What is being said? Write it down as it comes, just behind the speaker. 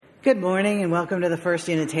Good morning and welcome to the First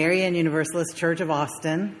Unitarian Universalist Church of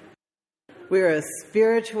Austin. We're a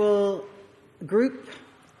spiritual group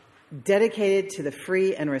dedicated to the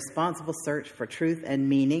free and responsible search for truth and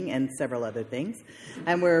meaning and several other things.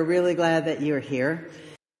 And we're really glad that you're here.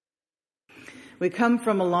 We come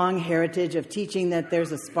from a long heritage of teaching that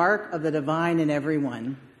there's a spark of the divine in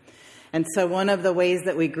everyone. And so one of the ways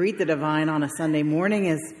that we greet the divine on a Sunday morning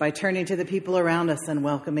is by turning to the people around us and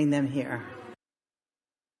welcoming them here.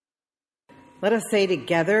 Let us say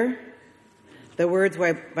together the words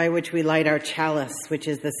by which we light our chalice, which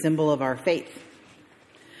is the symbol of our faith.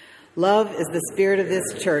 Love is the spirit of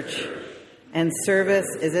this church, and service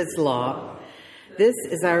is its law. This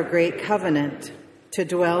is our great covenant, to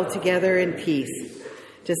dwell together in peace,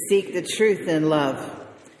 to seek the truth in love,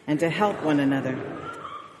 and to help one another.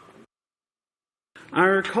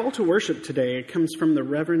 Our call to worship today comes from the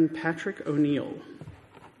Reverend Patrick O'Neill.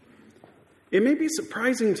 It may be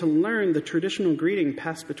surprising to learn the traditional greeting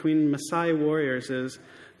passed between Maasai warriors is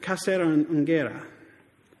 "Kasera Ungera,"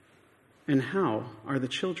 and "How are the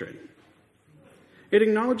children?" It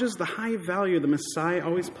acknowledges the high value the Maasai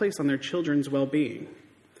always place on their children's well-being.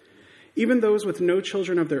 Even those with no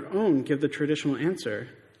children of their own give the traditional answer,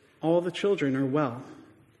 "All the children are well."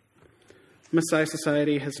 Maasai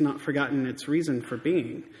society has not forgotten its reason for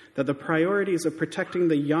being, that the priorities of protecting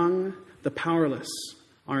the young, the powerless,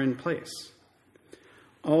 are in place.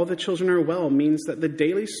 All the children are well means that the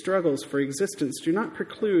daily struggles for existence do not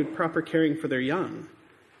preclude proper caring for their young.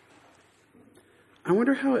 I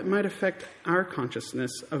wonder how it might affect our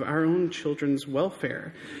consciousness of our own children's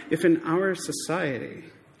welfare if in our society,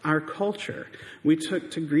 our culture, we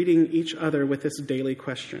took to greeting each other with this daily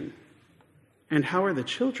question. And how are the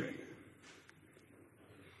children?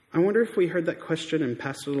 I wonder if we heard that question and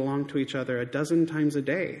passed it along to each other a dozen times a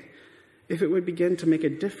day, if it would begin to make a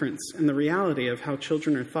difference in the reality of how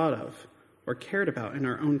children are thought of or cared about in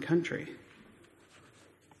our own country.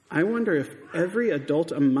 I wonder if every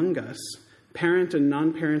adult among us, parent and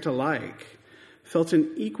non-parent alike, felt an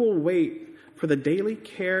equal weight for the daily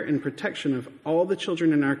care and protection of all the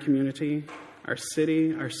children in our community, our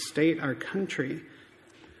city, our state, our country.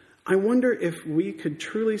 I wonder if we could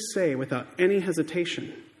truly say without any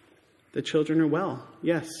hesitation, the children are well,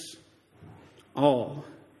 yes, all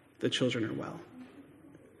the children are well.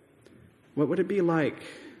 What would it be like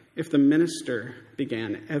if the minister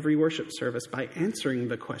began every worship service by answering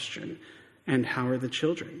the question, and how are the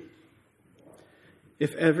children?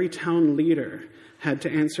 If every town leader had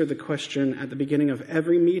to answer the question at the beginning of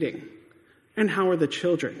every meeting, and how are the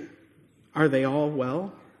children? Are they all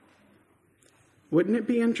well? Wouldn't it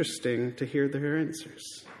be interesting to hear their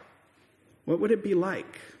answers? What would it be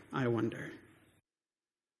like, I wonder?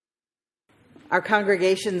 Our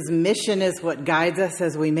congregation's mission is what guides us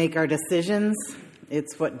as we make our decisions.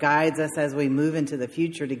 It's what guides us as we move into the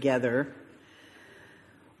future together.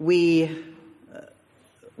 We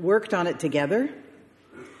worked on it together.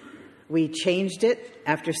 We changed it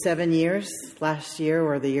after 7 years, last year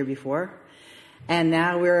or the year before. And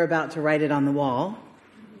now we're about to write it on the wall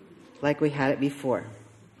like we had it before.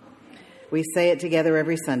 We say it together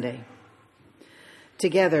every Sunday.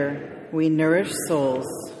 Together, we nourish souls,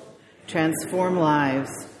 transform lives,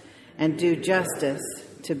 and do justice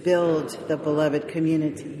to build the beloved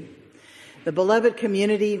community. The beloved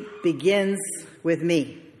community begins with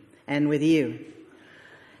me and with you.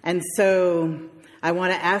 And so I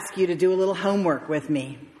want to ask you to do a little homework with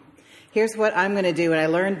me. Here's what I'm going to do, and I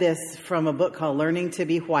learned this from a book called Learning to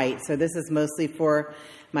be White. So this is mostly for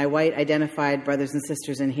my white identified brothers and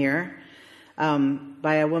sisters in here,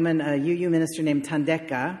 by a woman, a UU minister named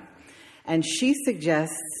Tandeka. And she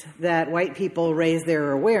suggests that white people raise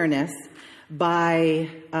their awareness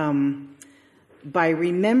by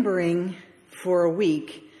remembering for a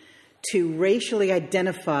week to racially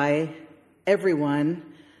identify everyone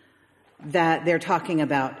that they're talking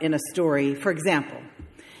about in a story. For example,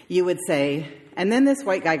 you would say, and then this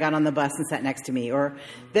white guy got on the bus and sat next to me, or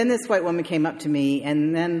then this white woman came up to me,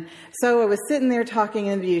 and then, so I was sitting there talking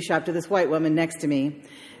in the beauty shop to this white woman next to me.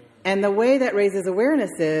 And the way that raises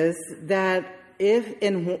awareness is that if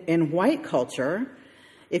in white culture,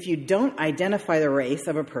 if you don't identify the race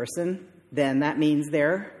of a person, then that means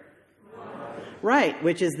they're right,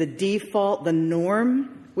 which is the default, the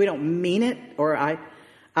norm. We don't mean it, or I,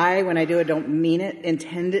 when I do it, don't mean it,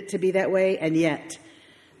 intend it to be that way, and yet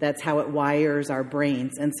that's how it wires our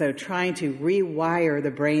brains. And so trying to rewire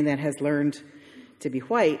the brain that has learned to be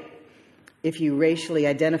white, if you racially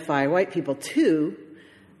identify white people too,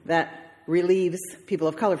 that relieves people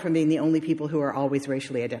of color from being the only people who are always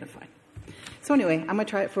racially identified. So anyway, I'm going to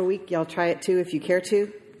try it for a week. Y'all try it too if you care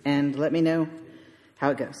to, and let me know how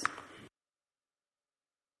it goes.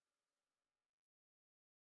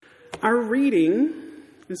 Our reading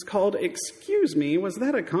is called Excuse Me, Was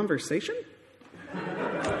That a Conversation?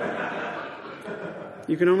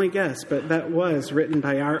 You can only guess, but that was written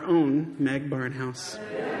by our own Meg Barnhouse.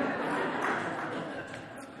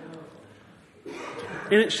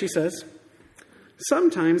 In it, she says,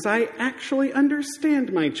 "Sometimes I actually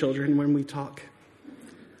understand my children when we talk.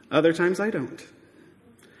 Other times I don't.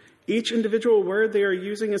 Each individual word they are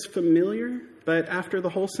using is familiar, but after the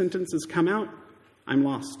whole sentence has come out, I'm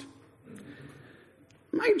lost.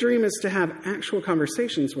 My dream is to have actual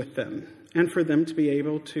conversations with them and for them to be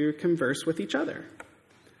able to converse with each other.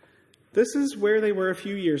 This is where they were a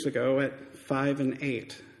few years ago at 5 and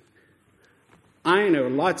 8. I know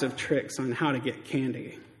lots of tricks on how to get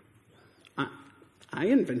candy. I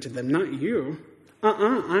invented them, not you.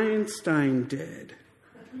 Einstein did.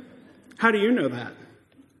 How do you know that?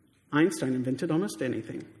 Einstein invented almost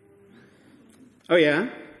anything. Oh yeah?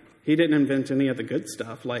 He didn't invent any of the good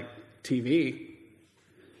stuff like TV.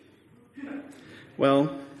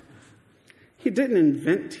 Well, he didn't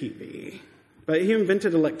invent TV, but he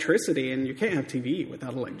invented electricity, and you can't have TV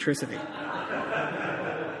without electricity.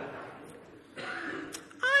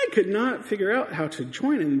 I could not figure out how to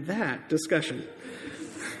join in that discussion.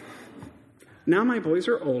 Now my boys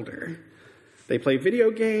are older. They play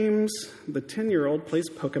video games. The 10-year-old plays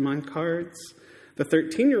Pokemon cards. The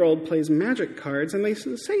 13-year-old plays Magic cards, and they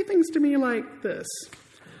say things to me like this.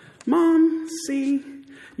 Mom, see,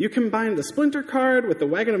 you combine the Splinter card with the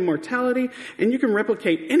Wagon of Mortality, and you can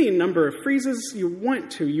replicate any number of freezes you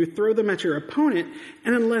want to. You throw them at your opponent,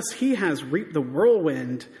 and unless he has Reap the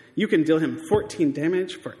Whirlwind, you can deal him 14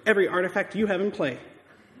 damage for every artifact you have in play.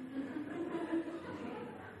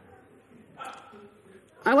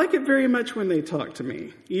 I like it very much when they talk to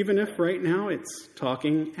me, even if right now it's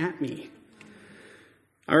talking at me.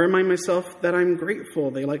 I remind myself that I'm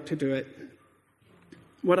grateful they like to do it.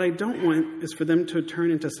 What I don't want is for them to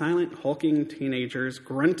turn into silent, hulking teenagers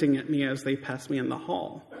grunting at me as they pass me in the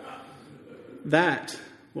hall. That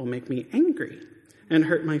will make me angry and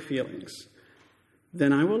hurt my feelings.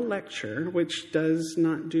 Then I will lecture, which does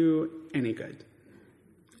not do any good.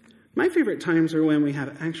 My favorite times are when we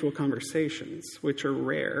have actual conversations, which are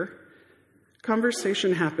rare.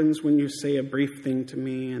 Conversation happens when you say a brief thing to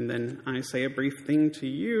me, and then I say a brief thing to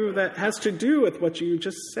you that has to do with what you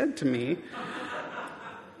just said to me.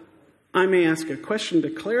 I may ask a question to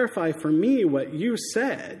clarify for me what you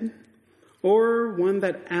said, or one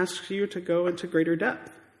that asks you to go into greater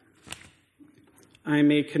depth. I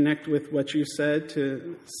may connect with what you said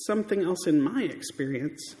to something else in my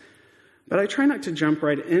experience, but I try not to jump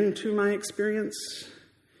right into my experience.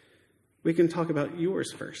 We can talk about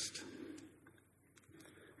yours first.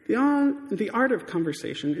 The art of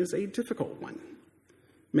conversation is a difficult one.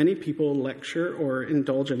 Many people lecture or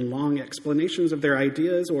indulge in long explanations of their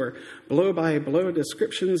ideas or blow-by-blow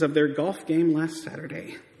descriptions of their golf game last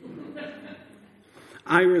Saturday.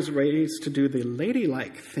 I was raised to do the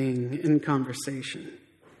ladylike thing in conversation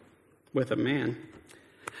with a man.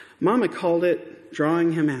 Mama called it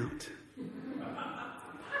drawing him out.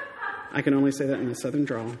 I can only say that in a southern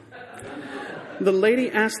drawl. The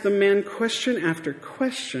lady asked the man question after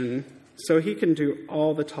question so he can do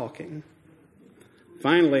all the talking.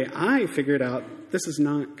 Finally, I figured out this is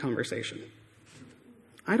not conversation.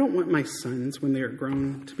 I don't want my sons, when they are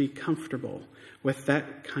grown, to be comfortable with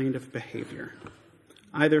that kind of behavior,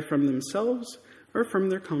 either from themselves or from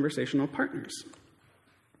their conversational partners.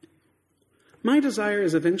 My desire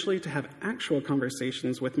is eventually to have actual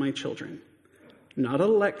conversations with my children, not a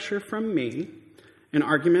lecture from me, an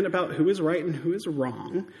argument about who is right and who is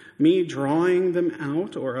wrong, me drawing them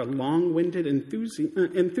out, or a long-winded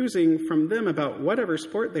enthusing from them about whatever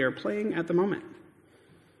sport they are playing at the moment.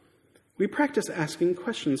 We practice asking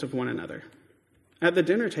questions of one another. At the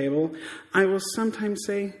dinner table, I will sometimes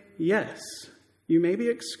say, yes, you may be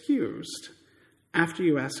excused, after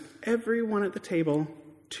you ask everyone at the table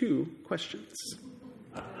 2 questions.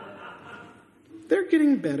 They're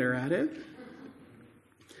getting better at it.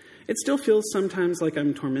 It still feels sometimes like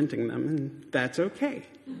I'm tormenting them, and that's okay.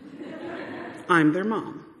 I'm their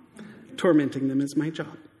mom. Tormenting them is my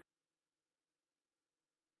job.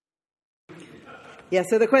 Yeah,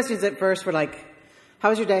 so the questions at first were like,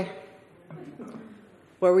 how was your day?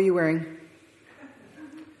 What were you wearing?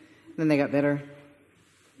 Then they got better.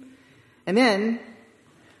 And then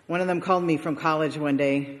one of them called me from college one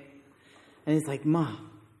day, and he's like,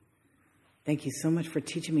 Mom, thank you so much for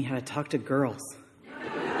teaching me how to talk to girls.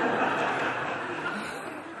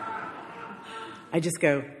 I just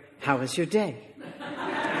go, how was your day?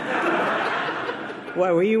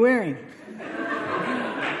 What were you wearing?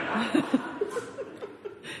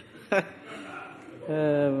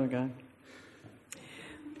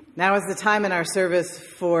 Now is the time in our service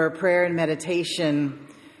for prayer and meditation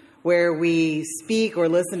where we speak or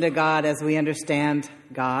listen to God as we understand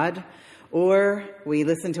God, or we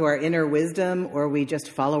listen to our inner wisdom, or we just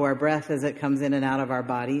follow our breath as it comes in and out of our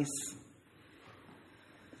bodies.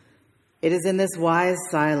 It is in this wise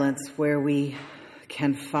silence where we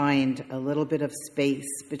can find a little bit of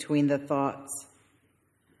space between the thoughts,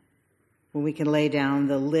 when we can lay down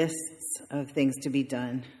the lists of things to be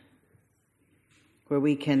done, where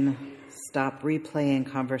we can stop replaying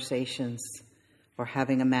conversations or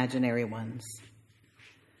having imaginary ones.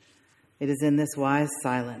 It is in this wise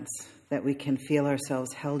silence that we can feel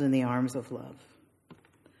ourselves held in the arms of love.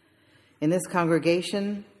 In this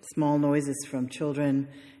congregation, small noises from children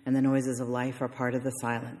and the noises of life are part of the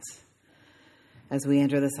silence as we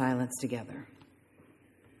enter the silence together.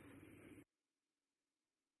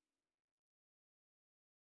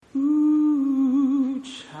 Ooh,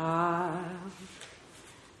 child,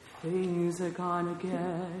 things are gonna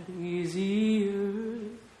get easier.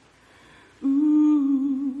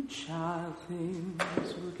 Ooh, child,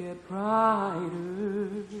 things will get brighter.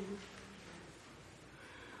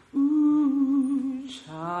 Ooh,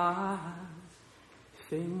 child,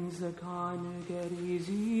 things are gonna get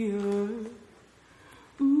easier.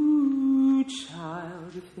 Ooh,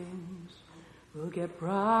 child, things will get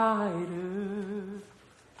brighter.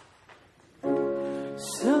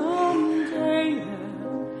 Someday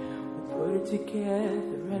we'll put it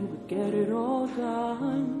together and we'll get it all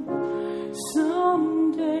done.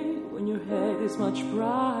 Someday when your head is much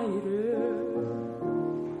brighter.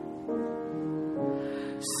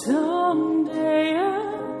 Someday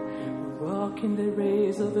we'll walk in the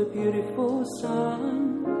rays of a beautiful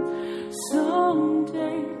sun.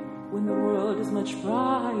 Someday when the world is much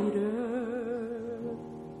brighter.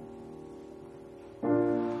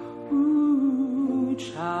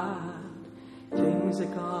 Child, things are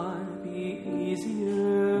gonna be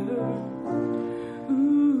easier.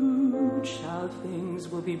 Ooh, child, things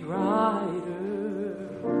will be brighter.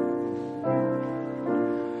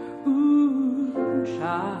 Ooh,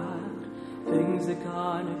 child, things are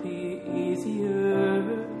gonna be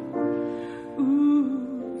easier.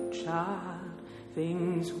 Ooh, child,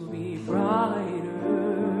 things will be brighter.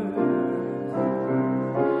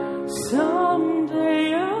 Someday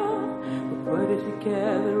put it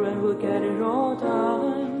together and we'll get it all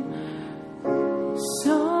done.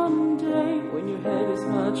 Someday when your head is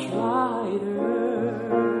much lighter.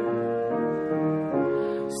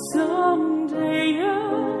 Someday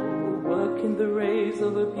we'll walk in the rays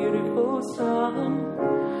of a beautiful sun.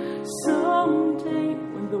 Someday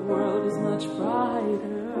when the world is much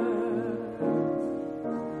brighter.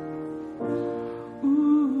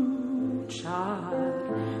 Ooh,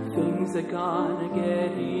 child, things are gonna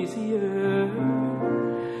get easier.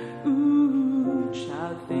 Ooh,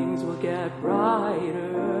 child, things will get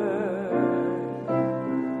brighter.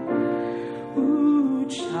 Ooh,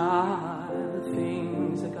 child,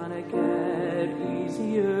 things are gonna get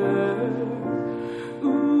easier.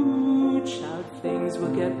 Ooh, child, things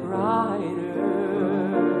will get brighter.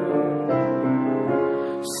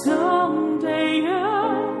 Someday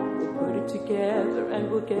we'll put it together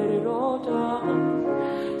and we'll get it all done.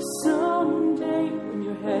 Someday when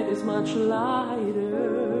your head is much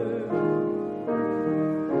lighter.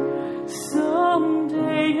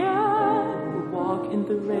 Someday we'll walk in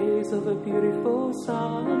the rays of a beautiful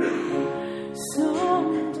sun.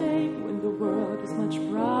 Someday when the world is much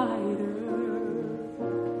brighter.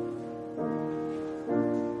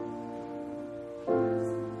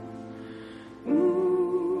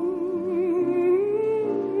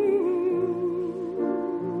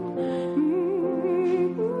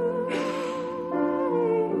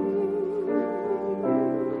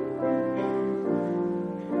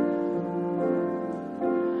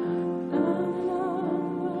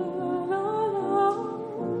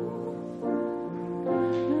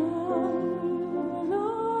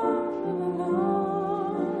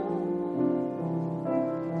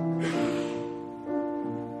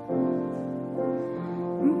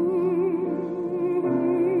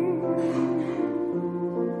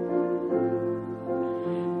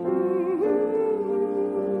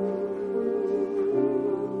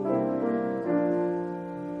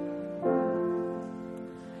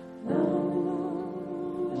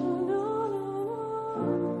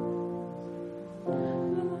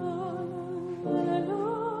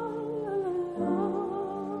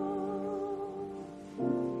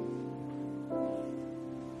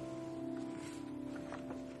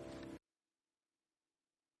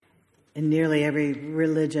 In nearly every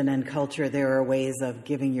religion and culture, there are ways of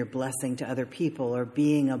giving your blessing to other people, or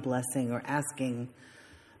being a blessing, or asking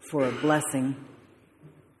for a blessing.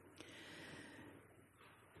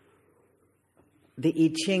 The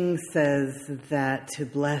I Ching says that to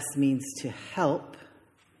bless means to help.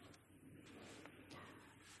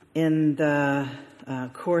 In the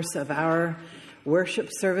course of our worship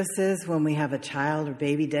services, when we have a child or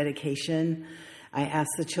baby dedication, I ask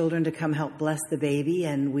the children to come help bless the baby,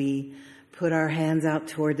 and we put our hands out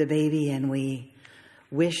toward the baby and we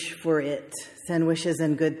wish for it, send wishes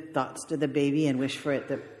and good thoughts to the baby and wish for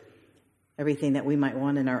it everything that we might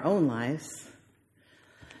want in our own lives.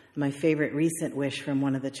 My favorite recent wish from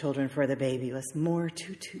one of the children for the baby was more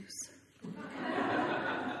tutus.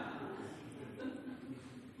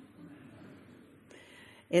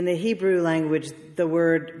 In the Hebrew language, the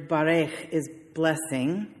word barech is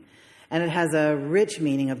blessing, and it has a rich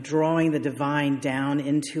meaning of drawing the divine down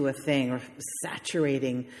into a thing or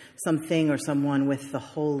saturating something or someone with the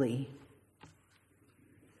holy.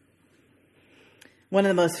 One of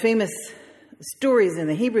the most famous stories in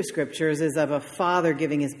the Hebrew scriptures is of a father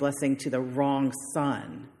giving his blessing to the wrong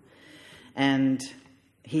son. And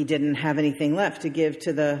he didn't have anything left to give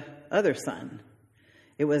to the other son.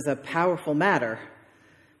 It was a powerful matter.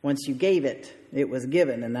 Once you gave it, it was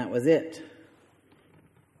given, and that was it.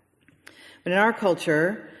 But in our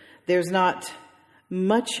culture, there's not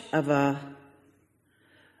much of a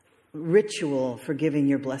ritual for giving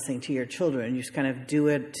your blessing to your children. You just kind of do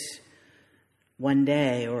it one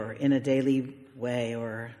day or in a daily way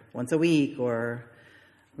or once a week or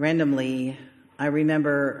randomly. I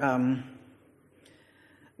remember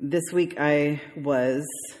this week I was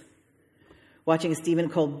watching Stephen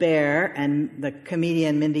Colbert, and the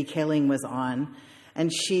comedian Mindy Kaling was on.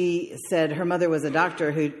 And she said her mother was a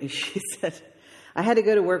doctor who, she said, I had to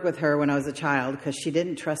go to work with her when I was a child because she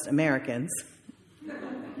didn't trust Americans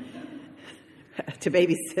to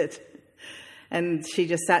babysit. And she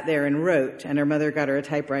just sat there and wrote, and her mother got her a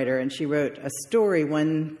typewriter, and she wrote a story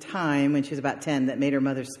one time when she was about 10 that made her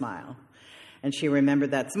mother smile. And she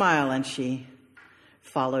remembered that smile, and she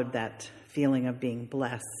followed that feeling of being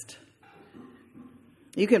blessed.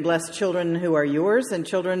 You can bless children who are yours and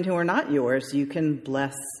children who are not yours. You can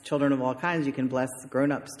bless children of all kinds. You can bless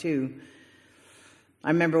grown-ups too. I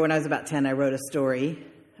remember when I was about 10, I wrote a story,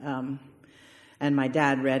 and my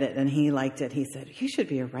dad read it, and he liked it. He said, you should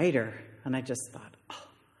be a writer. And I just thought, oh,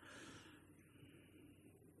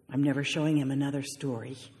 I'm never showing him another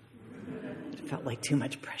story. It felt like too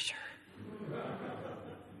much pressure.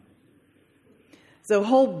 So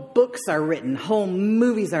whole books are written, whole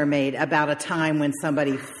movies are made about a time when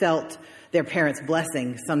somebody felt their parents'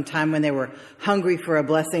 blessing, sometime when they were hungry for a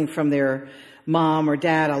blessing from their mom or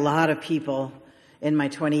dad. A lot of people in my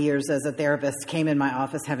 20 years as a therapist came in my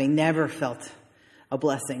office having never felt a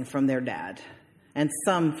blessing from their dad, and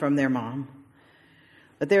some from their mom.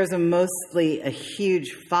 But there's mostly a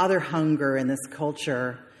huge father hunger in this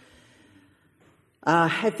culture.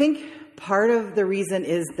 I think part of the reason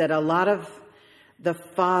is that a lot of the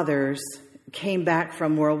fathers came back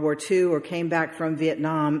from World War II or came back from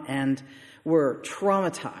Vietnam and were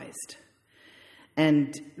traumatized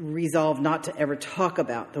and resolved not to ever talk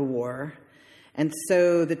about the war. And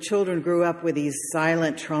so the children grew up with these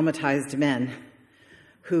silent, traumatized men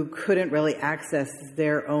who couldn't really access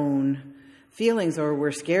their own feelings or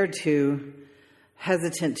were scared to,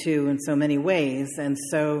 hesitant to in so many ways. And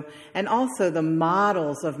also the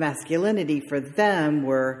models of masculinity for them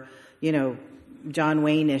were, John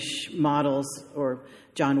Wayne-ish models, or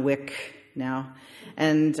John Wick now.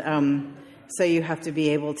 And so you have to be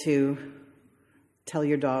able to tell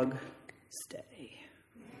your dog, stay.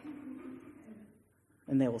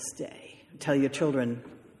 And they will stay. Tell your children,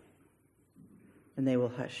 and they will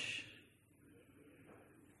hush.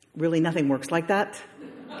 Really, nothing works like that.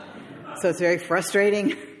 So it's very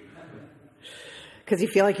frustrating. Because you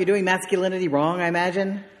feel like you're doing masculinity wrong, I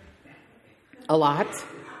imagine. A lot.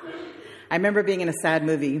 I remember being in a sad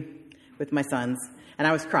movie with my sons, and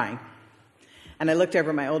I was crying. And I looked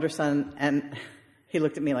over at my older son, and he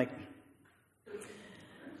looked at me like,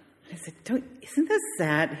 I said, isn't this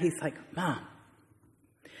sad? He's like, Mom,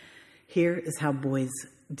 here is how boys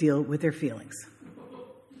deal with their feelings.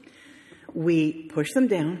 We push them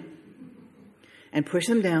down, and push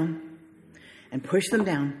them down, and push them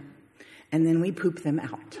down, and then we poop them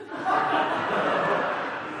out.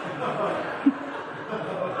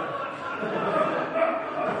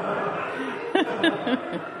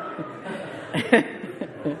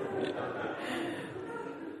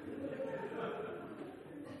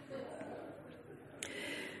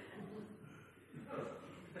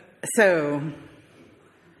 So,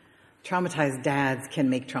 traumatized dads can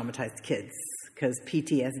make traumatized kids because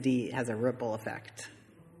PTSD has a ripple effect.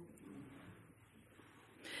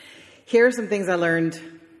 Here are some things I learned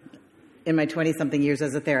in my 20-something years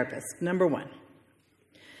as a therapist. Number one,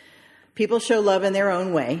 People show love in their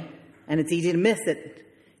own way, and it's easy to miss it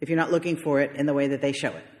if you're not looking for it in the way that they show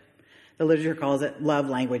it. The literature calls it love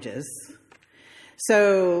languages.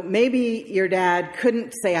 So maybe your dad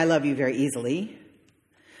couldn't say I love you very easily.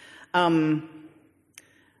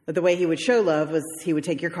 But the way he would show love was he would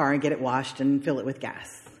take your car and get it washed and fill it with gas.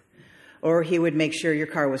 Or he would make sure your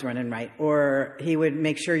car was running right. Or he would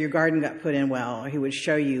make sure your garden got put in well. Or he would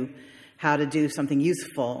show you how to do something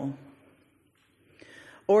useful.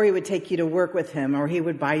 Or he would take you to work with him. Or he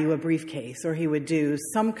would buy you a briefcase. Or he would do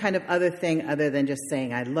some kind of other thing other than just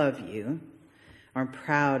saying, I love you. Or I'm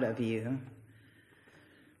proud of you.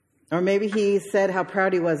 Or maybe he said how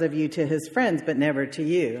proud he was of you to his friends, but never to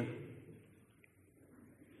you.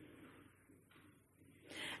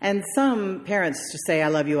 And some parents just say, I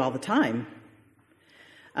love you all the time.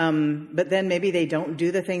 But then maybe they don't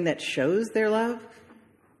do the thing that shows their love.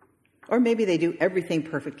 Or maybe they do everything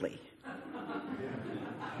perfectly.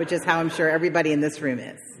 Which is how I'm sure everybody in this room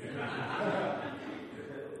is.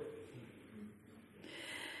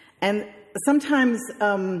 And sometimes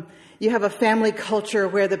you have a family culture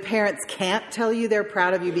where the parents can't tell you they're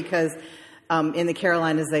proud of you because in the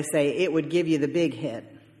Carolinas they say it would give you the big hit.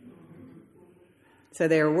 So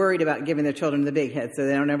they're worried about giving their children the big hit, so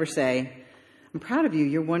they don't ever say, I'm proud of you,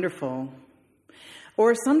 you're wonderful.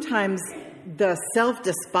 Or sometimes the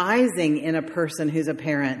self-despising in a person who's a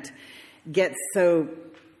parent gets so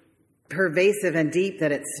pervasive and deep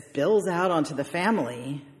that it spills out onto the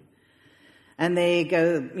family. And they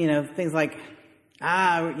go, things like,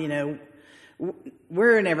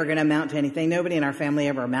 we're never going to amount to anything. Nobody in our family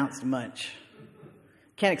ever amounts to much.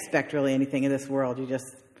 Can't expect really anything in this world.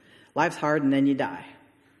 Life's hard and then you die.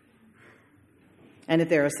 And if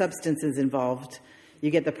there are substances involved,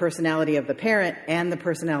 you get the personality of the parent and the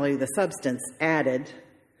personality of the substance added.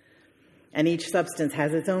 And each substance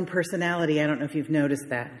has its own personality. I don't know if you've noticed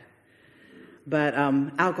that. But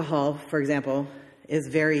alcohol, for example, is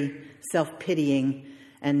very self-pitying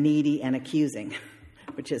and needy and accusing,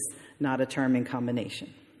 which is not a term in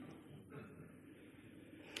combination.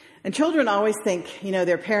 And children always think,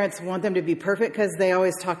 their parents want them to be perfect because they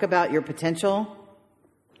always talk about your potential.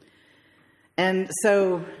 And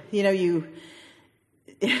so,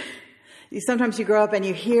 sometimes you grow up and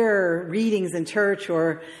you hear readings in church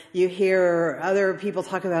or you hear other people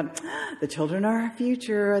talk about the children are our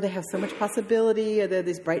future, or they have so much possibility, or they're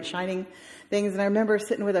these bright shining things. And I remember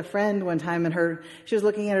sitting with a friend one time and she was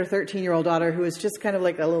looking at her 13-year-old daughter who was just kind of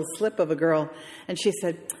like a little slip of a girl. And she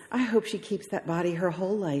said, I hope she keeps that body her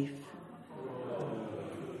whole life.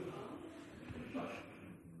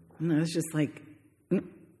 And I was just like,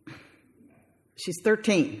 she's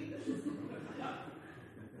 13.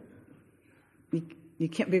 You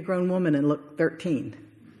can't be a grown woman and look 13.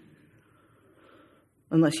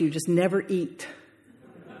 Unless you just never eat.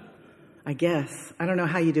 I guess. I don't know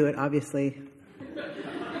how you do it, obviously.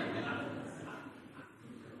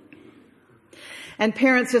 And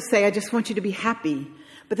parents just say, I just want you to be happy.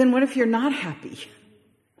 But then what if you're not happy?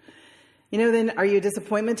 Then are you a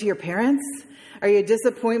disappointment to your parents? Are you a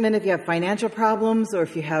disappointment if you have financial problems, or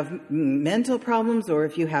if you have mental problems, or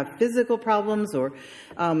if you have physical problems, or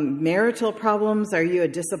marital problems? Are you a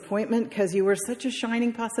disappointment because you were such a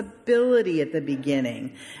shining possibility at the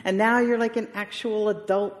beginning, and now you're like an actual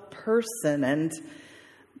adult person, and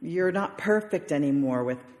you're not perfect anymore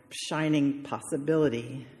with shining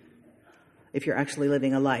possibility if you're actually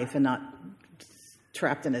living a life and not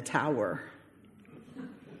trapped in a tower?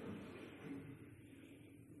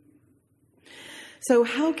 So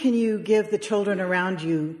how can you give the children around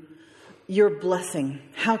you your blessing?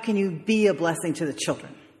 How can you be a blessing to the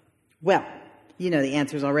children? Well, you know the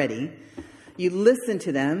answers already. You listen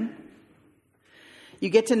to them. You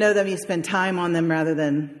get to know them. You spend time on them rather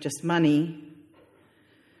than just money.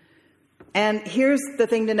 And here's the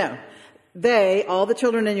thing to know. All the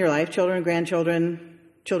children in your life, children, grandchildren,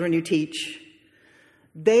 children you teach,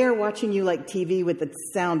 they are watching you like TV with the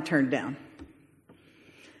sound turned down.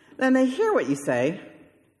 Then they hear what you say,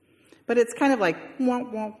 but it's kind of like, wah,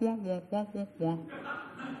 wah, wah, wah, wah, wah, wah.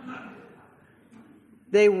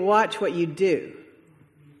 They watch what you do.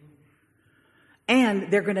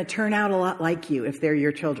 And they're going to turn out a lot like you if they're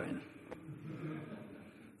your children.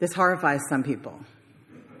 This horrifies some people.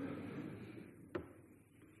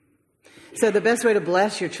 So the best way to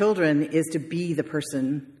bless your children is to be the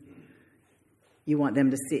person you want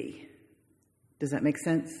them to see. Does that make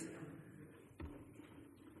sense?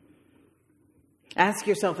 Ask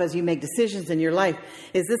yourself as you make decisions in your life,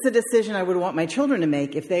 is this a decision I would want my children to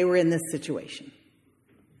make if they were in this situation?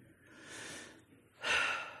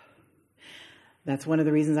 That's one of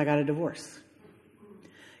the reasons I got a divorce.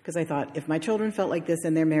 Because I thought, if my children felt like this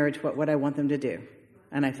in their marriage, what would I want them to do?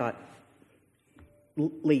 And I thought,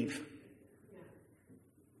 leave.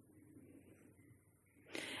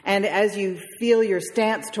 And as you feel your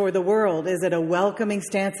stance toward the world, is it a welcoming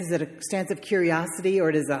stance? Is it a stance of curiosity? Or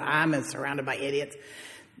is it, I'm surrounded by idiots?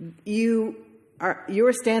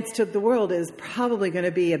 Your stance to the world is probably going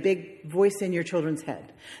to be a big voice in your children's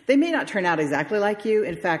head. They may not turn out exactly like you.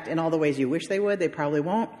 In fact, in all the ways you wish they would, they probably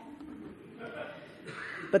won't.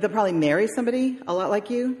 But they'll probably marry somebody a lot like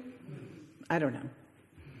you. I don't know.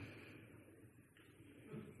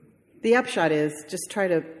 The upshot is just try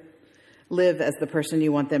to live as the person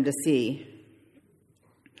you want them to see.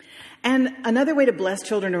 And another way to bless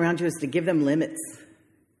children around you is to give them limits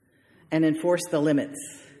and enforce the limits.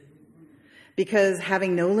 Because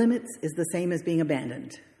having no limits is the same as being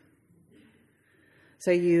abandoned.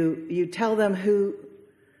 So you tell them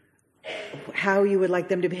how you would like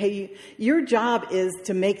them to behave. Your job is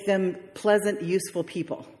to make them pleasant, useful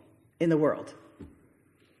people in the world.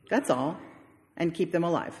 That's all. And keep them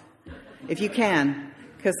alive. If you can,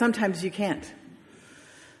 because sometimes you can't,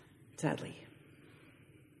 sadly.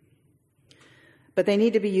 But they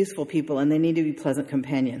need to be useful people, and they need to be pleasant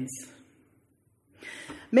companions.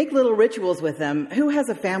 Make little rituals with them. Who has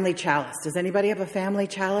a family chalice? Does anybody have a family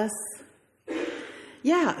chalice?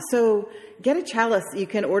 Yeah, so get a chalice. You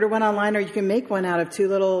can order one online, or you can make one out of 2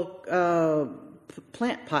 little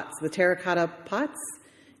plant pots, the terracotta pots.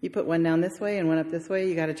 You put one down this way and one up this way,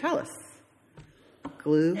 you got a chalice.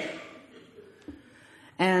 Glue.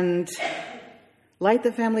 And light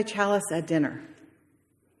the family chalice at dinner.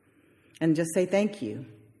 And just say thank you.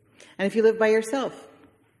 And if you live by yourself,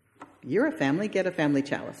 you're a family, get a family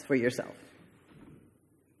chalice for yourself.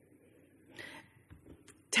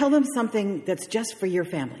 Tell them something that's just for your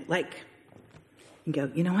family. Like, you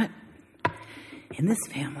go, you know what? In this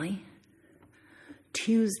family,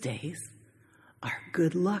 Tuesdays are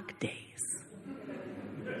good luck days.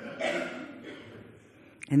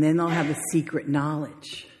 And then they'll have a secret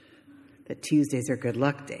knowledge that Tuesdays are good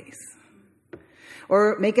luck days.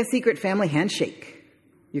 Or make a secret family handshake.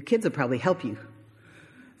 Your kids will probably help you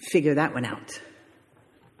figure that one out.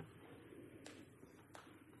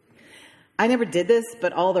 I never did this,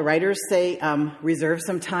 but all the writers say reserve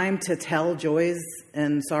some time to tell joys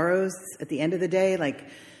and sorrows at the end of the day. Like,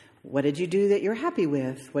 what did you do that you're happy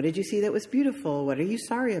with? What did you see that was beautiful? What are you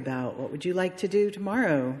sorry about? What would you like to do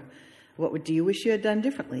tomorrow? Do you wish you had done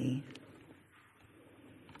differently?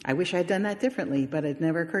 I wish I had done that differently, but it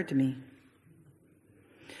never occurred to me.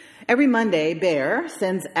 Every Monday, Bear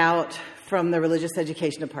sends out from the Religious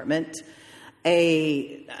Education Department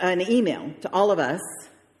an email to all of us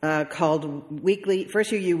called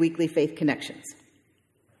First UU Weekly Faith Connections.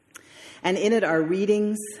 And in it are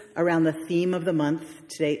readings around the theme of the month,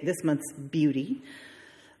 this month's beauty.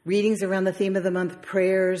 Readings around the theme of the month,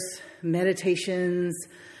 prayers, meditations,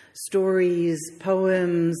 stories,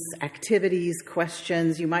 poems, activities,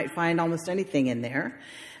 questions. You might find almost anything in there.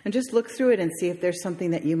 And just look through it and see if there's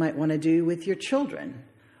something that you might want to do with your children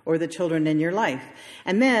or the children in your life.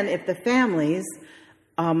 And then if the families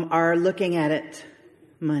are looking at it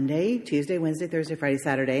Monday, Tuesday, Wednesday, Thursday, Friday,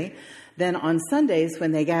 Saturday, then on Sundays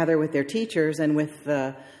when they gather with their teachers and with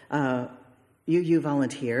the UU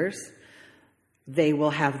volunteers, they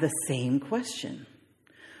will have the same question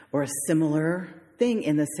or a similar thing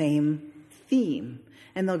in the same theme.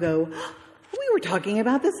 And they'll go, we were talking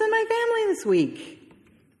about this in my family this week.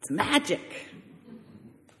 It's magic.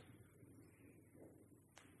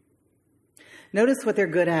 Notice what they're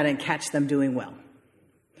good at and catch them doing well.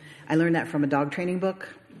 I learned that from a dog training book.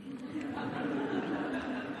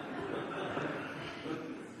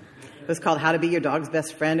 It was called How to Be Your Dog's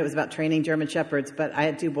Best Friend. It was about training German Shepherds, but I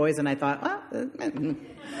had 2 boys and I thought, well...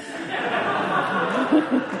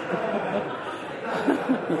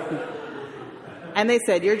 And they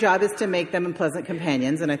said, your job is to make them pleasant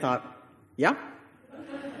companions. And I thought, yeah.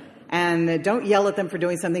 And don't yell at them for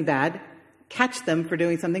doing something bad. Catch them for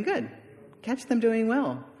doing something good. Catch them doing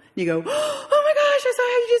well. You go, oh my gosh, I saw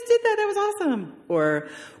how you just did that. That was awesome. Or,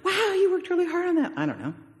 wow, you worked really hard on that. I don't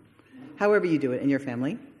know. However you do it in your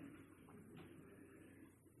family.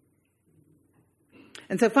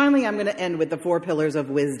 And so finally, I'm going to end with the 4 pillars of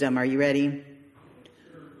wisdom. Are you ready?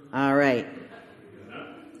 All right.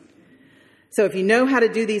 So if you know how to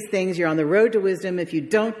do these things, you're on the road to wisdom. If you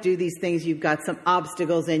don't do these things, you've got some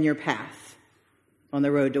obstacles in your path on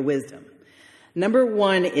the road to wisdom. Number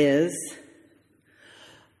 1 is,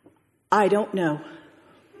 I don't know.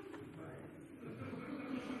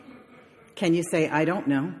 Can you say, I don't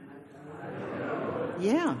know?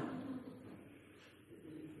 Yeah.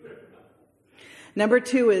 Number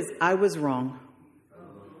 2 is, I was wrong.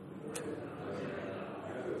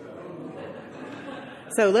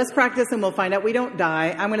 So let's practice and we'll find out we don't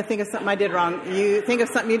die. I'm going to think of something I did wrong. You think of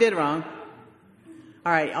something you did wrong.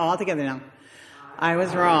 All right, all together now. I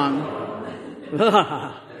was wrong.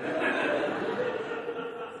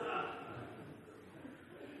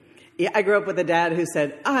 Yeah, I grew up with a dad who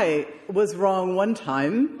said, I was wrong one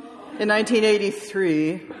time in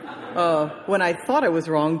 1983 when I thought I was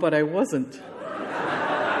wrong, but I wasn't.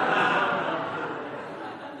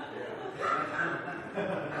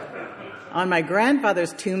 On my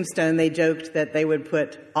grandfather's tombstone, they joked that they would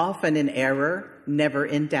put often in error, never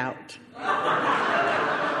in doubt.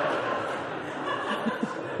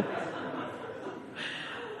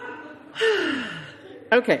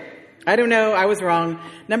 Okay, I don't know, I was wrong.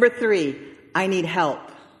 Number 3, I need help.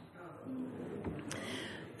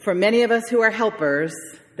 For many of us who are helpers,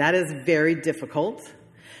 that is very difficult.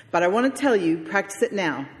 But I want to tell you, practice it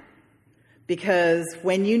now. Because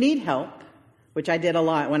when you need help, which I did a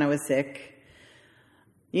lot when I was sick,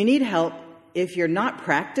 you need help. If you're not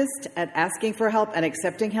practiced at asking for help and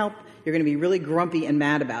accepting help, you're going to be really grumpy and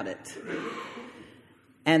mad about it.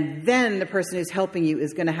 And then the person who's helping you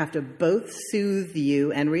is going to have to both soothe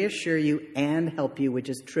you and reassure you and help you, which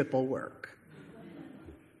is triple work.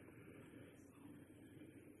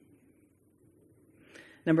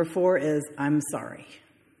 Number 4 is, I'm sorry.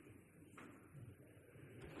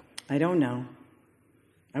 I don't know.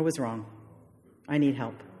 I was wrong. I need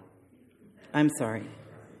help. I'm sorry.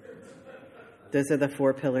 Those are the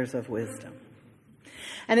 4 pillars of wisdom.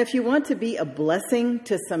 And if you want to be a blessing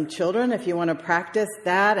to some children, if you want to practice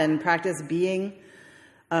that and practice being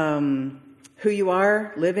who you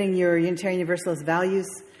are, living your Unitarian Universalist values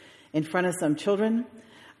in front of some children,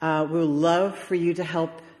 we would love for you to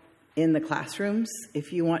help in the classrooms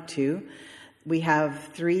if you want to. We have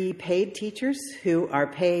 3 paid teachers who are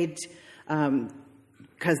paid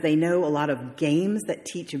because they know a lot of games that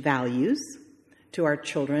teach values to our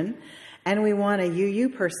children. And we want a UU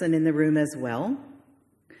person in the room as well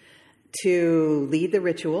to lead the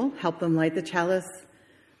ritual, help them light the chalice,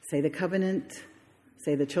 say the covenant,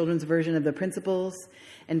 say the children's version of the principles.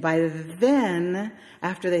 And by then,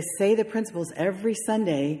 after they say the principles every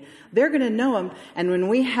Sunday, they're going to know them. And when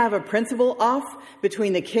we have a principle off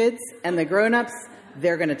between the kids and the grown-ups,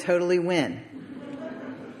 they're going to totally win.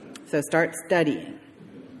 So start studying.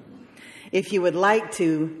 If you would like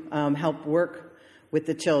to help work with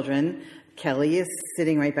the children, Kelly is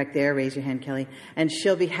sitting right back there. Raise your hand, Kelly. And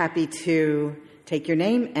she'll be happy to take your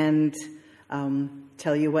name and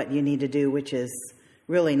tell you what you need to do, which is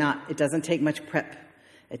really not, it doesn't take much prep.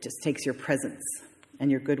 It just takes your presence and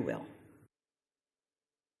your goodwill.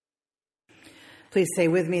 Please say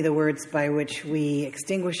with me the words by which we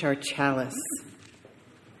extinguish our chalice.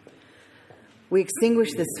 We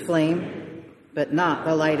extinguish this flame, but not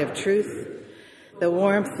the light of truth, the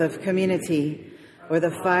warmth of community, or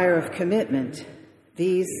the fire of commitment.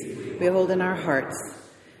 These we hold in our hearts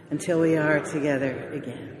until we are together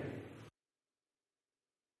again.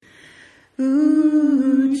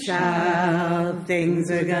 Ooh, child, things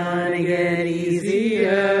are gonna get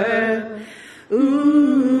easier.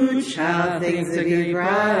 Ooh, child, things are getting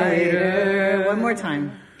brighter. One more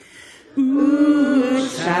time. Ooh,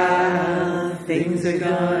 child, things are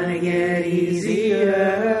gonna get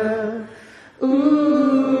easier.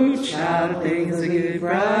 Ooh, child, things are getting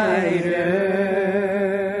brighter.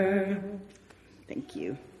 Thank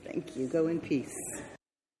you. Thank you. Go in peace.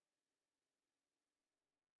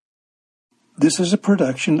 This is a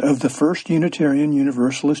production of the First Unitarian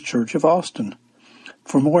Universalist Church of Austin.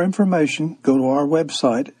 For more information, go to our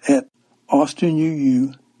website at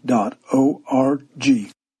austinuu.org.